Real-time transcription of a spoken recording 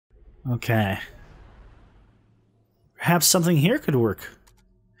Okay. Perhaps something here could work.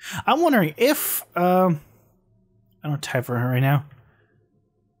 I'm wondering if... I don't type for her right now.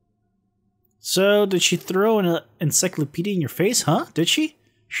 So, did she throw an encyclopedia in your face, huh? Did she?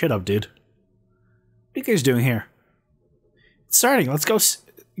 Shut up, dude. What are you guys doing here? It's starting. Let's go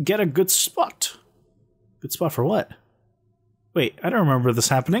get a good spot. Good spot for what? Wait, I don't remember this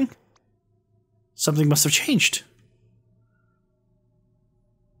happening. Something must have changed.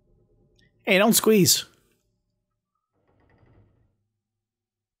 Hey, don't squeeze.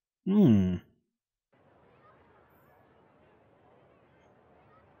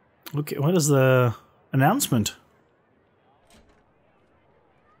 Okay, what is the announcement?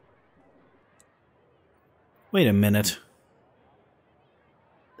 Wait a minute.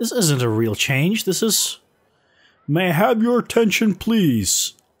 This isn't a real change. This is... May I have your attention,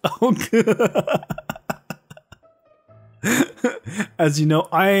 please? Okay. As you know,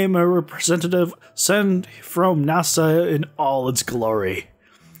 I am a representative sent from NASA in all its glory.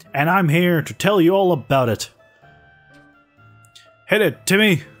 And I'm here to tell you all about it. Hit it,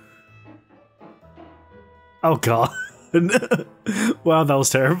 Timmy! Oh god. Wow, that was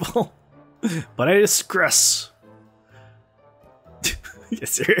terrible. But I digress. Yeah,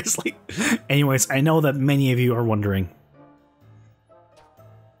 seriously. Anyways, I know that many of you are wondering.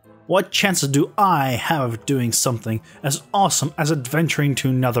 What chances do I have of doing something as awesome as adventuring to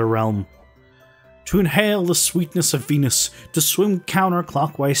another realm? To inhale the sweetness of Venus, to swim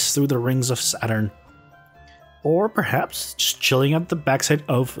counterclockwise through the rings of Saturn. Or perhaps just chilling at the backside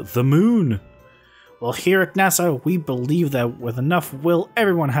of the moon. Well, here at NASA, we believe that with enough will,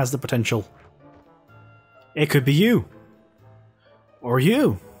 everyone has the potential. It could be you. Or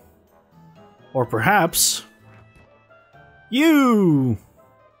you. Or perhaps... you!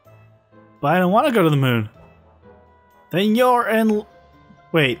 But I don't want to go to the moon. Then you're in...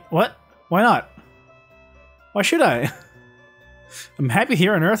 Wait, what? Why not? Why should I? I'm happy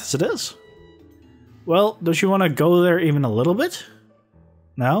here on Earth as it is. Well, don't you want to go there even a little bit?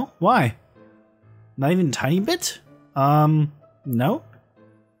 No? Why? Not even a tiny bit? No?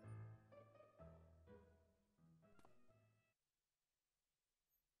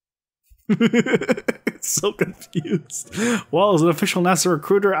 So confused. Well, as an official NASA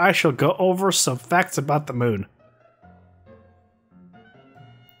recruiter, I shall go over some facts about the moon.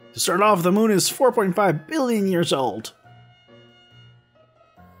 To start off, the moon is 4.5 billion years old.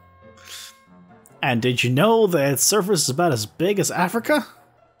 And did you know that its surface is about as big as Africa?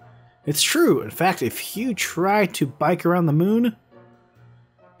 It's true. In fact, if you try to bike around the moon,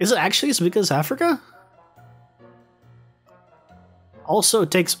 is it actually as big as Africa? Also,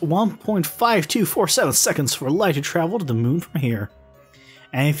 it takes 1.5247 seconds for light to travel to the moon from here.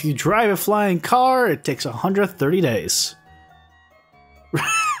 And if you drive a flying car, it takes 130 days.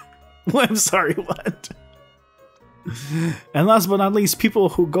 I'm sorry, what? And last but not least, people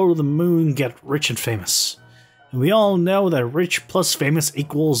who go to the moon get rich and famous. And we all know that rich plus famous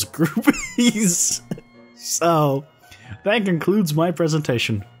equals groupies. So, that concludes my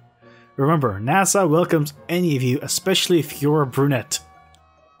presentation. Remember, NASA welcomes any of you, especially if you're a brunette.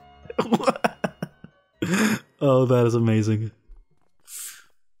 Oh, that is amazing.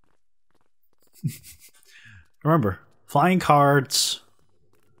 Remember, flying cards,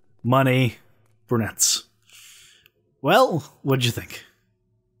 money, brunettes. Well, what'd you think?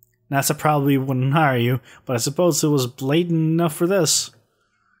 NASA probably wouldn't hire you, but I suppose it was blatant enough for this.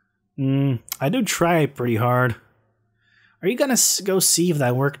 I do try pretty hard. Are you gonna go see if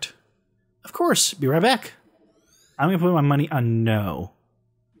that worked? Of course, be right back. I'm gonna put my money on no.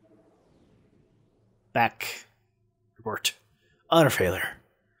 Back. Report. Utter failure.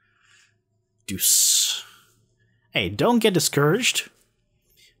 Deuce. Hey, don't get discouraged.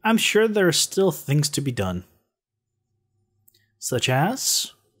 I'm sure there are still things to be done. Such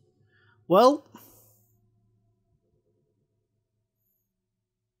as? Well...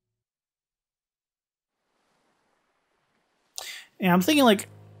 yeah, I'm thinking like...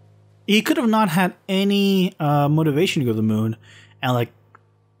 he could have not had any motivation to go to the moon, and like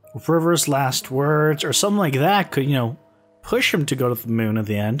River's last words or something like that could, you know, push him to go to the moon at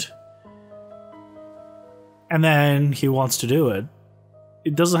the end. And then he wants to do it.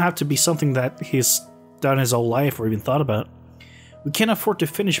 It doesn't have to be something that he's done his whole life or even thought about. We can't afford to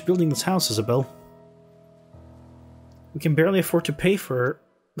finish building this house, Isabel. We can barely afford to pay for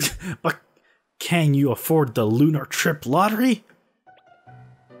it. But can you afford the lunar trip lottery?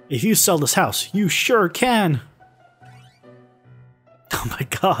 If you sell this house, you sure can! Oh my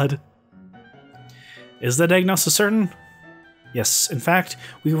god. Is the diagnosis certain? Yes, in fact,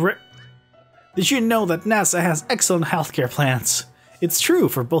 did you know that NASA has excellent healthcare plans? It's true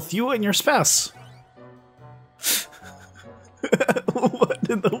for both you and your spouse. What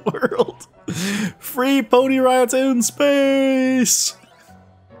in the world? Free pony rides in space!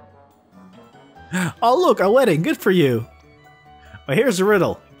 Oh look, a wedding, good for you! Well, here's the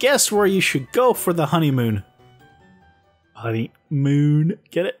riddle. Guess where you should go for the honeymoon? Honeymoon,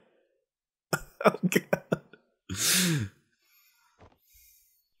 get it? Oh god.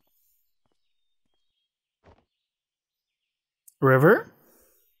 River?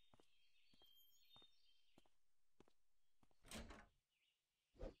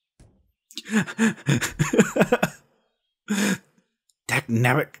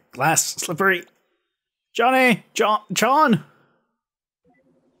 Dynamic glass slippery. Johnny! John!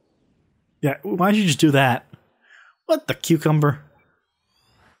 Yeah, why don't you just do that? What the cucumber?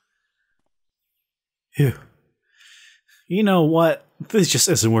 Phew. You know what? This just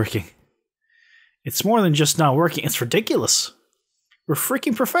isn't working. It's more than just not working, it's ridiculous. We're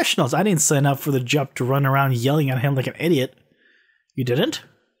freaking professionals. I didn't sign up for the job to run around yelling at him like an idiot. You didn't?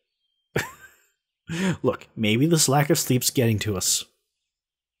 Look, maybe this lack of sleep's getting to us.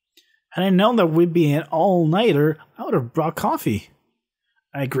 Had I known that we'd be an all-nighter, I would have brought coffee.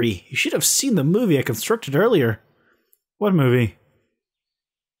 I agree. You should have seen the movie I constructed earlier. What movie?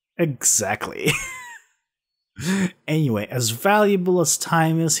 Exactly. Anyway, as valuable as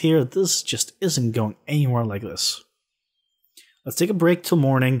time is here, this just isn't going anywhere like this. Let's take a break till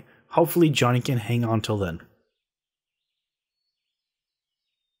morning. Hopefully Johnny can hang on till then.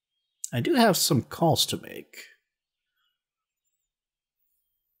 I do have some calls to make.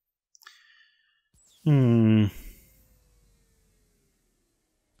 Okay.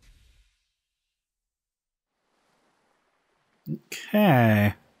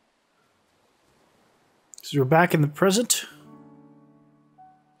 So we're back in the present.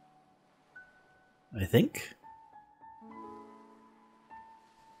 I think.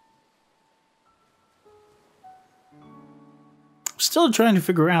 Still trying to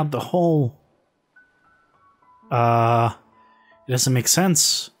figure out the whole... It doesn't make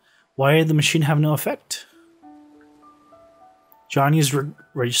sense. Why did the machine have no effect? Johnny's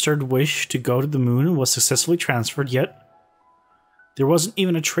registered wish to go to the moon was successfully transferred, yet there wasn't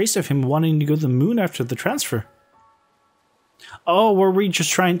even a trace of him wanting to go to the moon after the transfer. Oh, were we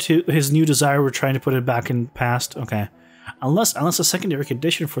just trying to... His new desire, we're trying to put it back in past? Okay. Unless a secondary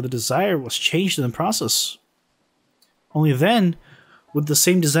condition for the desire was changed in the process. Only then would the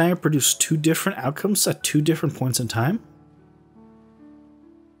same desire produce two different outcomes at two different points in time?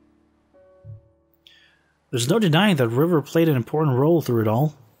 There's no denying that River played an important role through it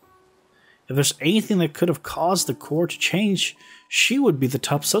all. If there's anything that could have caused the core to change, she would be the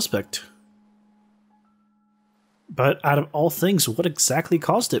top suspect. But out of all things, what exactly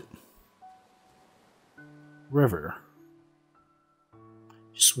caused it? River.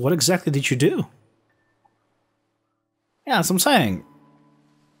 Just what exactly did you do? Yeah, that's what I'm saying.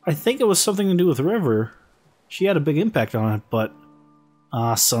 I think it was something to do with River. She had a big impact on it, but...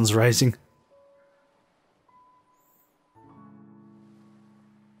 sun's rising.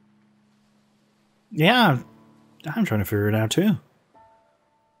 Yeah, I'm trying to figure it out too.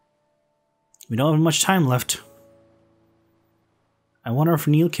 We don't have much time left. I wonder if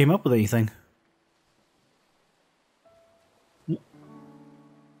Neil came up with anything.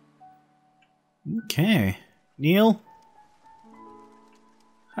 Okay. Neil?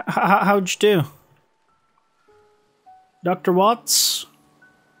 How'd you do? Dr. Watts?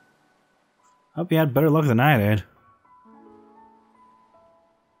 Hope you had better luck than I did.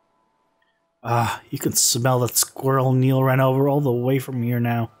 You can smell that squirrel Neil ran over all the way from here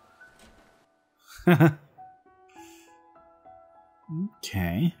now.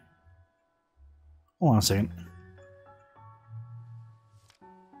 Okay. Hold on a second.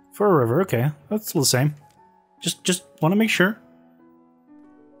 For a river, okay. That's still the same. Just want to make sure.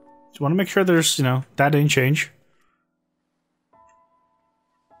 Just want to make sure there's, you know, that didn't change.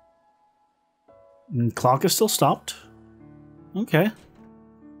 And clock is still stopped. Okay.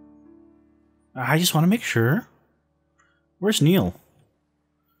 I just want to make sure. Where's Neil?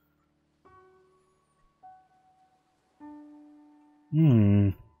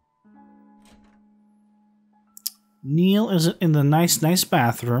 Neil is in the nice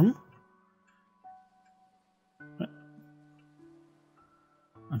bathroom.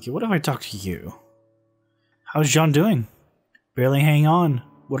 Okay, what if I talk to you? How's John doing? Barely hanging on.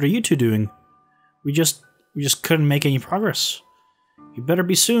 What are you two doing? We just couldn't make any progress. You better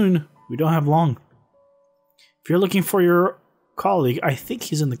be soon. We don't have long. If you're looking for your colleague, I think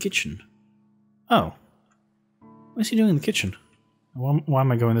he's in the kitchen. Oh. What is he doing in the kitchen? Why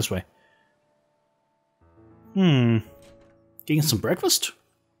am I going this way? Give Getting some breakfast?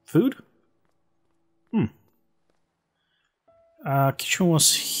 Food? Kitchen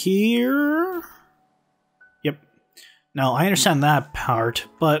was here? Yep. Now, I understand that part,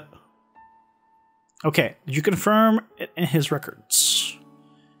 but... Okay, did you confirm it in his records?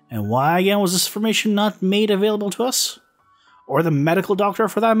 And why, again, was this information not made available to us? Or the medical doctor,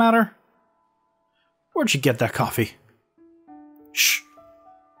 for that matter? Where'd you get that coffee? Shh.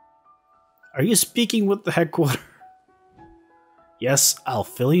 Are you speaking with the headquarters? Yes, I'll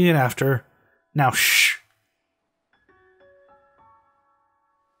fill you in after. Now, shh.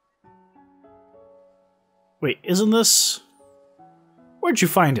 Wait, isn't this... Where'd you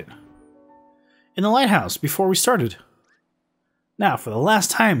find it? In the lighthouse, before we started. Now, for the last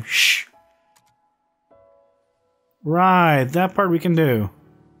time, shh. Right, that part we can do.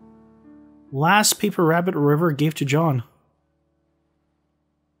 Last paper rabbit River gave to John.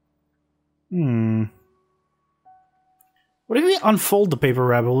 What if we unfold the paper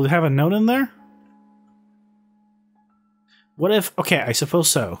rabbit? Will it have a note in there? What if... Okay, I suppose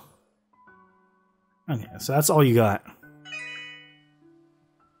so. Okay, so that's all you got.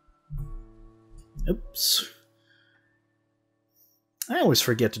 Oops. I always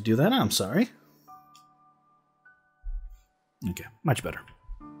forget to do that. I'm sorry. Okay, much better.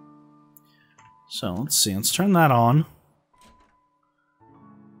 So, let's see. Let's turn that on.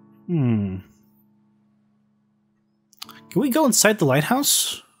 Can we go inside the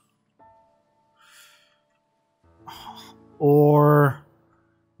lighthouse? Or...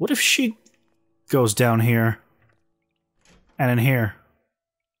 What if she goes down here? And in here?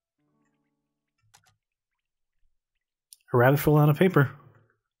 A rabbit fell out of paper.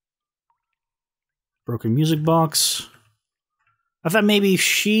 Broken music box. I thought maybe if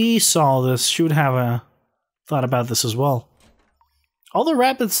she saw this, she would have a thought about this as well. All the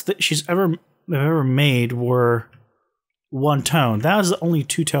rabbits that she's ever made were one tone. That was the only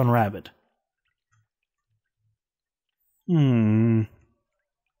two-tone rabbit.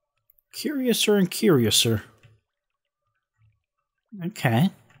 Curiouser and curiouser. Okay.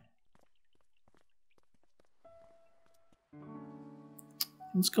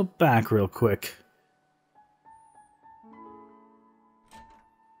 Let's go back real quick.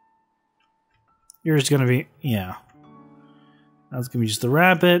 Yours is gonna be... yeah. That's gonna be just the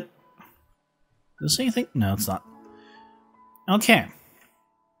rabbit. Does it say anything? No, it's not. Okay.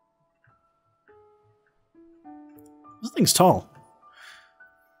 This thing's tall.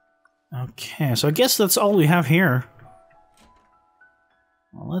 Okay, so I guess that's all we have here.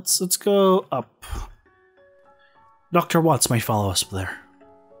 Well, let's go up. Dr. Watts might follow us there.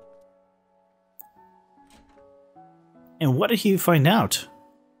 And what did he find out?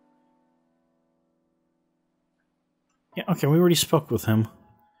 Yeah, okay, we already spoke with him.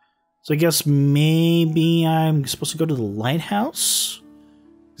 So I guess maybe I'm supposed to go to the lighthouse?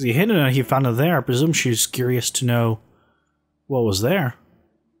 Because he hinted at he found it there. I presume she's curious to know what was there.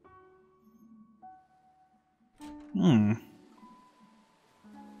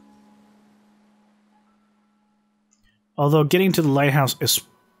 Although getting to the lighthouse is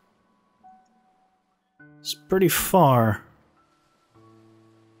pretty far.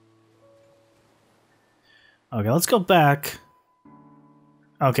 Okay, let's go back.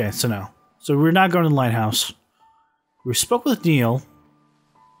 Okay, so no. So we're not going to the lighthouse. We spoke with Neil.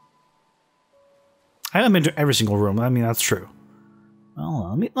 I haven't been to every single room. I mean, that's true.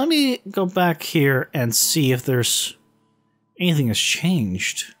 Well, let me go back here and see if there's anything has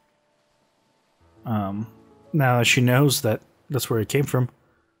changed. Now that she knows that that's where it came from.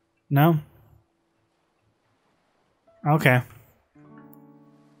 No? Okay.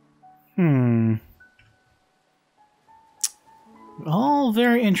 All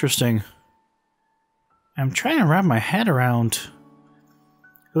very interesting. I'm trying to wrap my head around...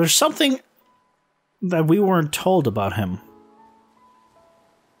 There's something that we weren't told about him.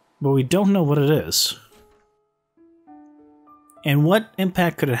 But we don't know what it is. And what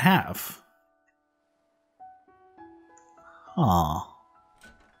impact could it have? Huh.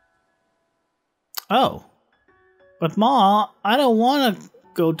 Oh. But Ma, I don't want to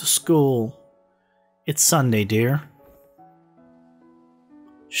go to school. It's Sunday, dear.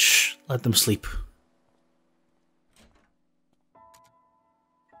 Shh, let them sleep.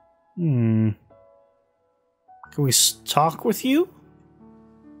 Can we talk with you?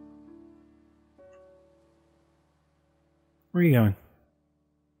 Where are you going?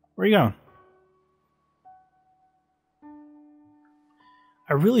 Where are you going?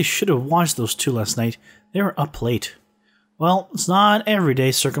 I really should have watched those two last night. They were up late. Well, it's not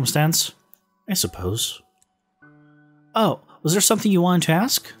everyday circumstance, I suppose. Oh, was there something you wanted to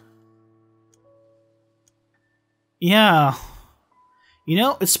ask? Yeah, You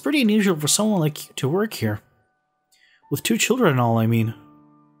know, it's pretty unusual for someone like you to work here. With 2 children and all, I mean.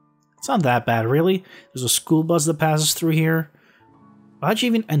 It's not that bad, really. There's a school bus that passes through here. How'd you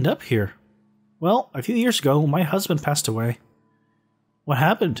even end up here? Well, a few years ago, my husband passed away. What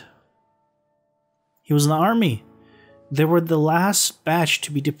happened? He was in the army. They were the last batch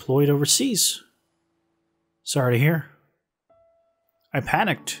to be deployed overseas. Sorry to hear. I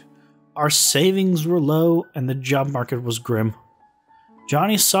panicked. Our savings were low and the job market was grim.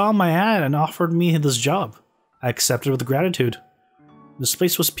 Johnny saw my ad and offered me this job. I accepted with gratitude. This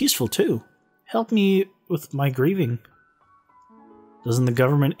place was peaceful too. Helped me with my grieving. Doesn't the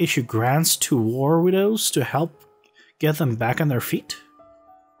government issue grants to war widows to help get them back on their feet?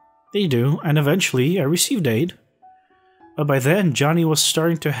 They do, and eventually I received aid. But by then, Johnny was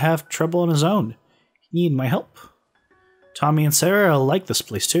starting to have trouble on his own. He needed my help. Tommy and Sarah liked this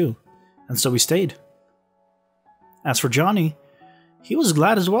place too, and so we stayed. As for Johnny, he was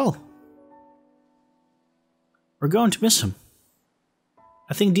glad as well. We're going to miss him.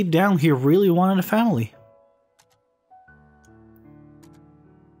 I think deep down he really wanted a family.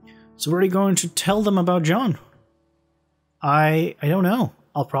 So what are you going to tell them about John? I don't know.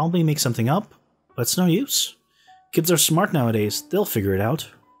 I'll probably make something up, but it's no use. Kids are smart nowadays. They'll figure it out.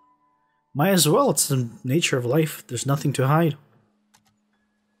 Might as well. It's the nature of life. There's nothing to hide.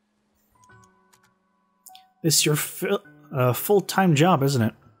 It's your full-time job, isn't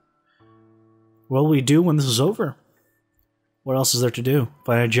it? What will we do when this is over? What else is there to do?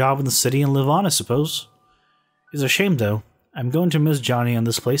 Find a job in the city and live on, I suppose. It's a shame, though. I'm going to miss Johnny and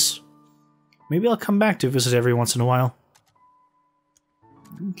this place. Maybe I'll come back to visit every once in a while.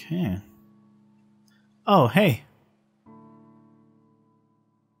 Okay. Oh, hey.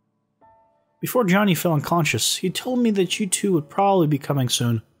 Before Johnny fell unconscious, he told me that you two would probably be coming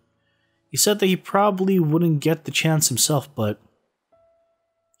soon. He said that he probably wouldn't get the chance himself, but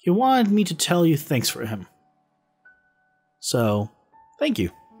he wanted me to tell you thanks for him. So, thank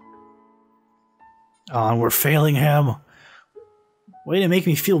you. Oh, and we're failing him. Way to make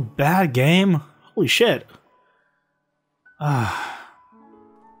me feel bad, game. Holy shit. Oh,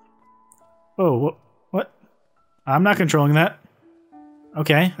 what? I'm not controlling that.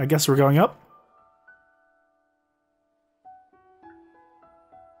 Okay, I guess we're going up.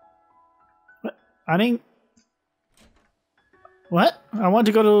 What? I didn't... What? I want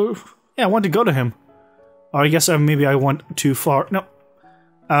to go to... Yeah, I want to go to him. Oh, I guess maybe I went too far. No.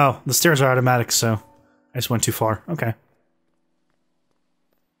 Oh, the stairs are automatic, so I just went too far. Okay.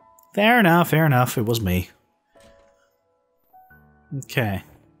 Fair enough, fair enough. It was me. Okay.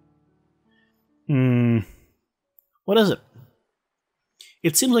 What is it?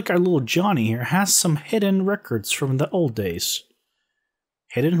 It seems like our little Johnny here has some hidden records from the old days.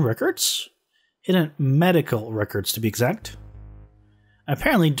 Hidden records? Hidden medical records, to be exact.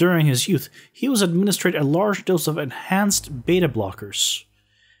 Apparently, during his youth, he was administered a large dose of enhanced beta blockers.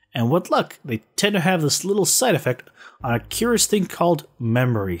 And what luck, they tend to have this little side effect on a curious thing called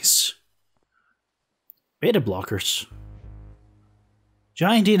memories. Beta blockers?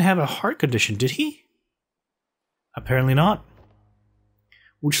 Johnny didn't have a heart condition, did he? Apparently not.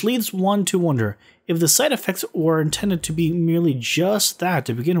 Which leads one to wonder if the side effects were intended to be merely just that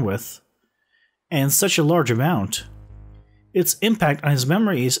to begin with, and such a large amount. Its impact on his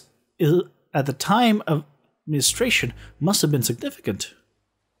memories at the time of administration must have been significant.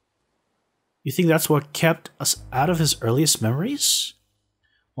 You think that's what kept us out of his earliest memories?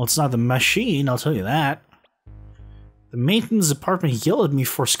 Well, it's not the machine, I'll tell you that. The maintenance department yelled at me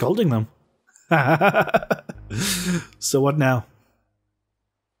for scolding them. So what now?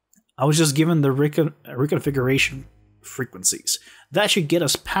 I was just given the reconfiguration frequencies. That should get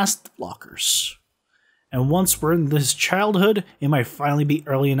us past the blockers. And once we're in his childhood, it might finally be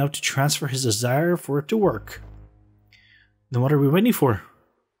early enough to transfer his desire for it to work. Then what are we waiting for?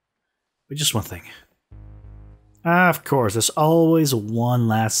 But just one thing. Of course, there's always one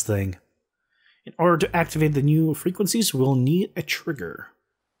last thing. In order to activate the new frequencies, we'll need a trigger.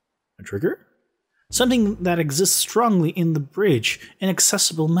 A trigger? Something that exists strongly in the bridge in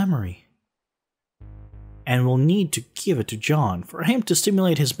accessible memory. And we'll need to give it to John for him to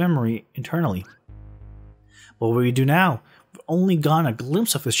stimulate his memory internally. What will we do now? We've only gotten a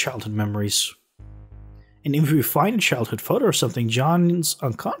glimpse of his childhood memories. And if we find a childhood photo or something, John's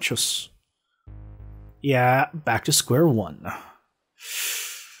unconscious. Yeah, back to square one.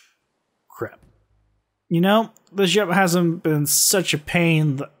 Crap. You know, this job hasn't been such a pain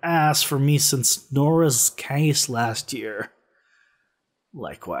in the ass for me since Nora's case last year.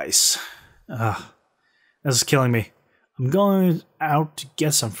 Likewise. This is killing me. I'm going out to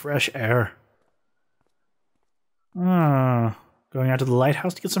get some fresh air. Going out to the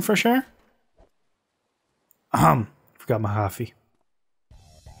lighthouse to get some fresh air? Forgot my coffee.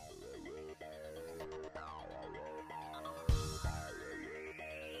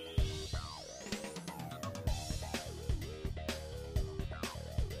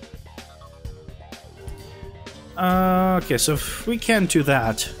 Okay, so if we can't do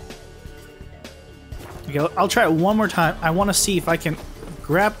that... Okay, I'll try it one more time. I want to see if I can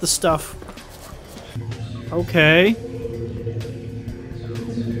grab the stuff. Okay.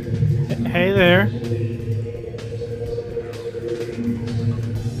 Hey there.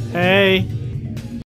 Hey.